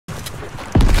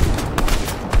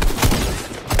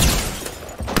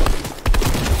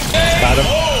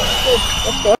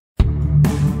Let's go.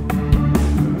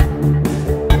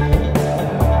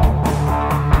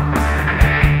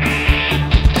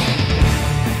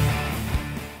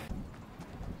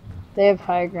 They have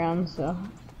high ground, so.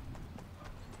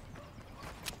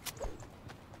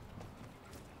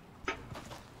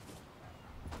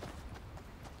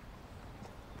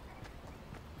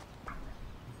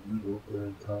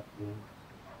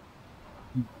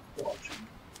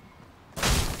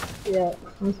 Yeah,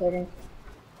 1 second.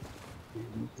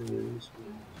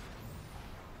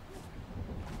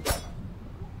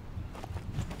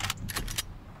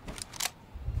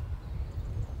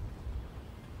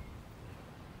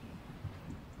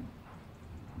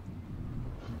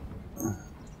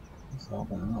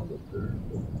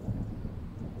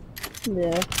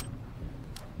 Yeah.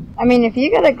 I mean, if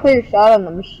you got a clear shot on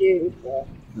them, shoot. But...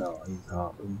 No, he's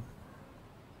hopping.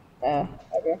 Yeah,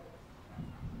 okay.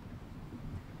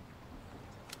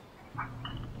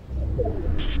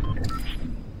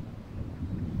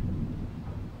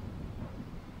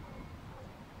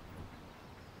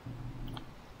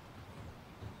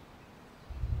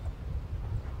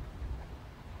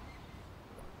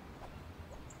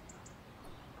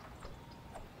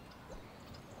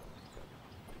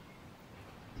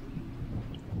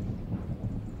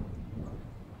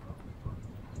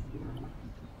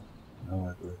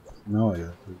 No, yeah.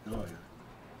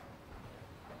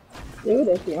 Do it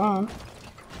if you want.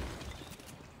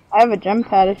 I have a jump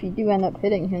pad if you do end up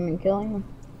hitting him and killing him.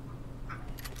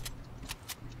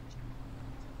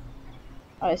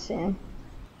 I see him.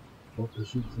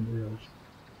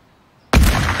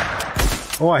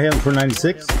 Oh, I hit him for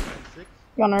 96. You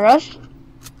wanna rush?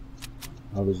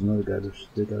 Oh, there's another guy that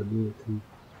they gotta do it too.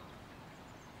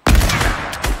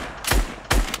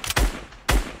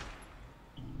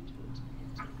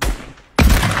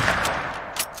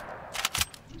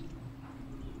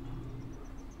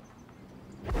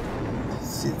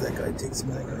 See if that guy takes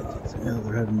him out. Yeah,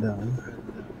 they're heading down.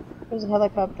 There's a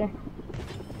helicopter.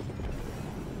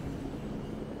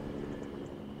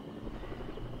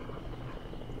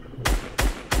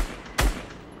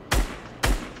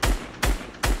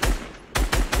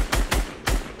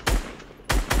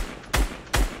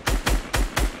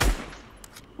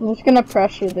 I'm just gonna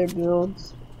pressure their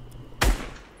builds.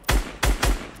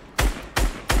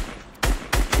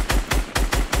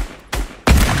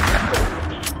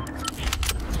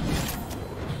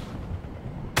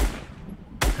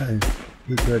 Hey,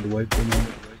 he tried to wipe them out.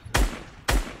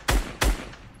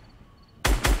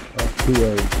 Two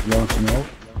are launching out.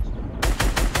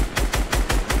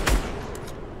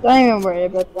 Don't even worry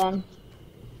about them.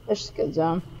 Let's just go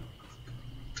down.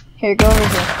 Here, go over here.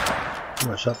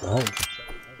 Oh, I shot the hole.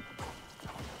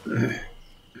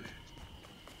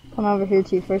 Come over here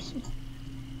too first.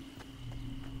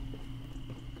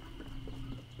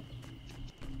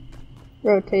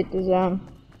 Rotate the zone.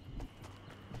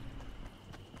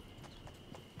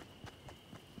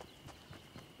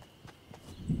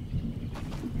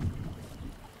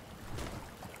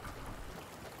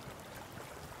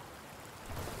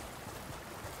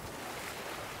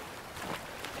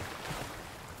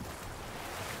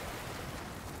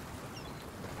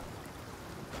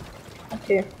 Up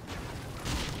here.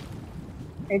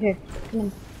 Right here. Come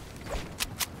on.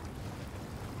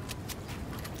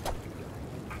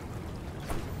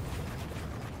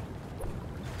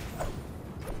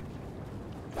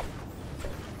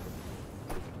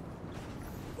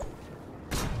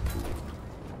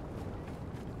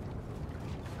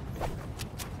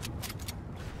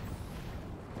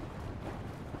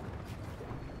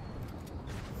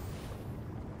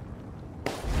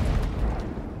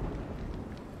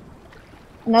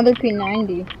 Another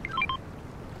P90.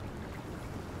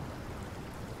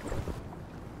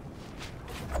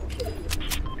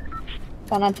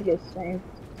 Try not to get saved.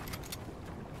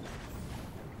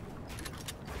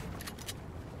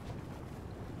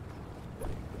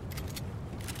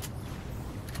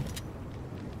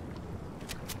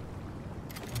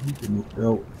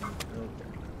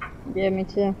 Yeah, me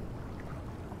too.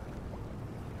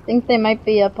 I think they might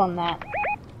be up on that.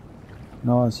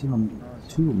 No, I seen them.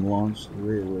 Two of them launched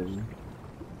way away.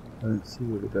 I didn't see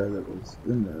where the guy that was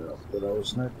in there, but I was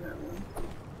sniping at one.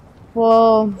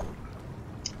 Well,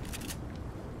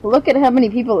 look at how many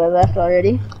people are left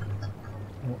already.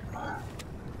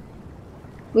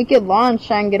 We could launch,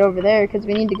 try and get over there, because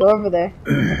we need to go over there.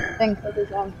 Thanks, put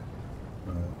this on.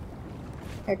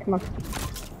 Here, come on.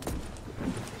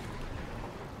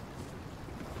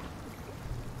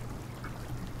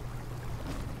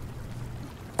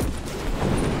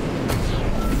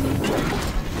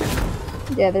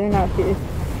 Yeah, they're not here.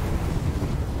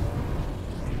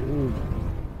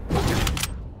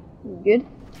 Good?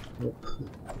 Yep.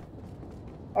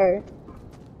 Alright.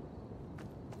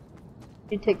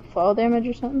 You take fall damage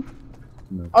or something?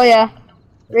 No. Oh yeah.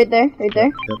 Right there, right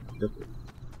there. Yep.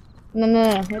 No,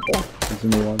 right there. He's in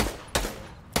the water.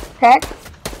 Crack.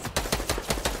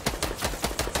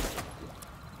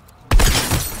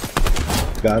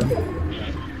 Got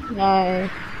him. Nice.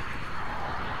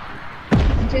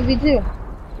 2v2.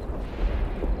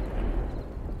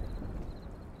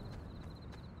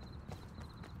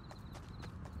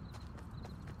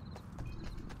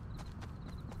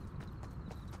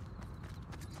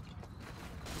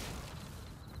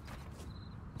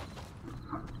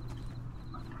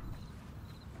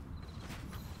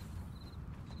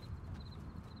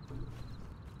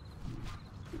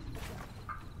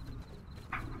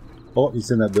 Oh,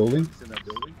 he's in that building?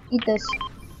 Eat this.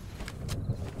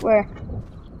 Where?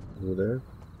 Over there.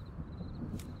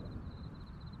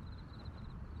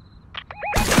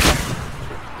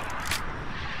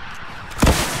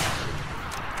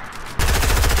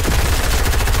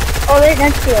 Oh, right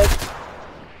next to us.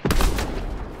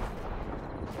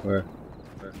 Where?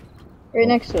 Right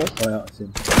next to us. Oh yeah, I see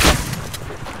him.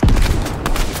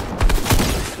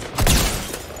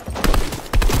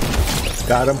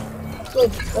 Got him.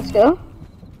 Good. Let's go.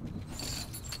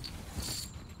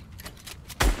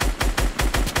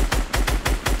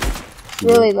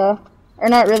 Really low. Or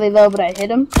not really low, but I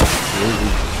hit him.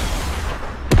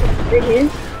 Right here.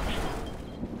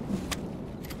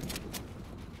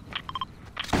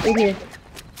 Right here.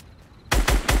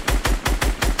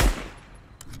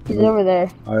 He's over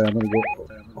there. Alright, I'm gonna go.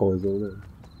 Oh, he's over there.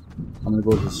 I'm gonna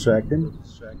go distract him.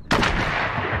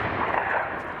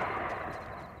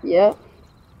 Yep.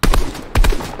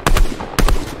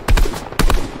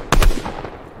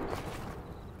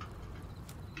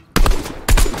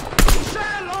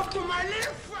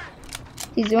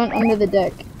 He's going under the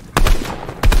deck.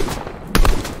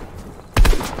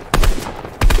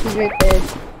 He's right there.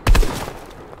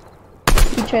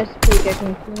 He tries to peek, I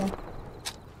can see him.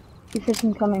 He feels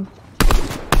him coming.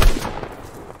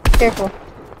 Careful.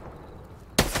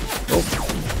 Oh.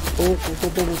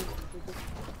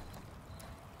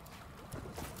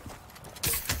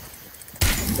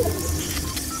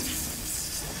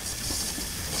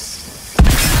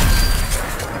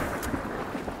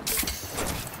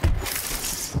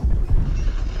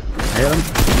 Hit him.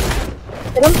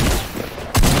 Hit him.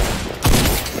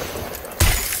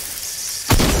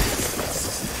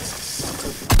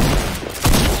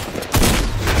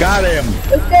 Got him.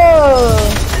 Let's go.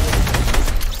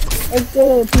 Let's go,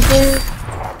 people.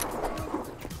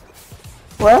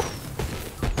 What?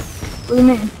 What do you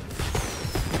mean?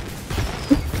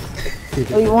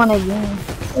 Oh, you won again.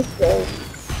 Let's go.